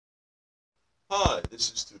Hi,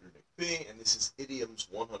 this is Tutor Nick P, and this is Idioms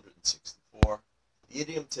 164. The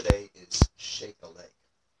idiom today is shake a leg.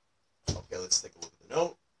 Okay, let's take a look at the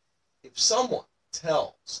note. If someone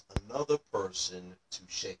tells another person to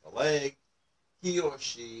shake a leg, he or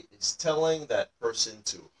she is telling that person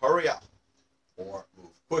to hurry up or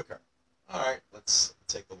move quicker. All right, let's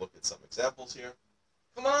take a look at some examples here.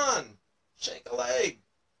 Come on, shake a leg.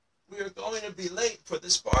 We are going to be late for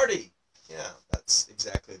this party. Yeah, that's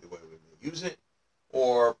exactly the way we may use it.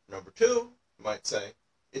 Or number two, you might say,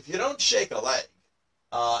 if you don't shake a leg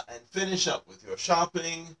and finish up with your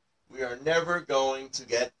shopping, we are never going to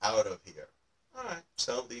get out of here. All right,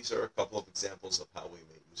 so these are a couple of examples of how we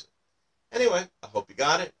may use it. Anyway, I hope you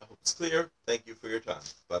got it. I hope it's clear. Thank you for your time.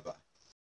 Bye-bye.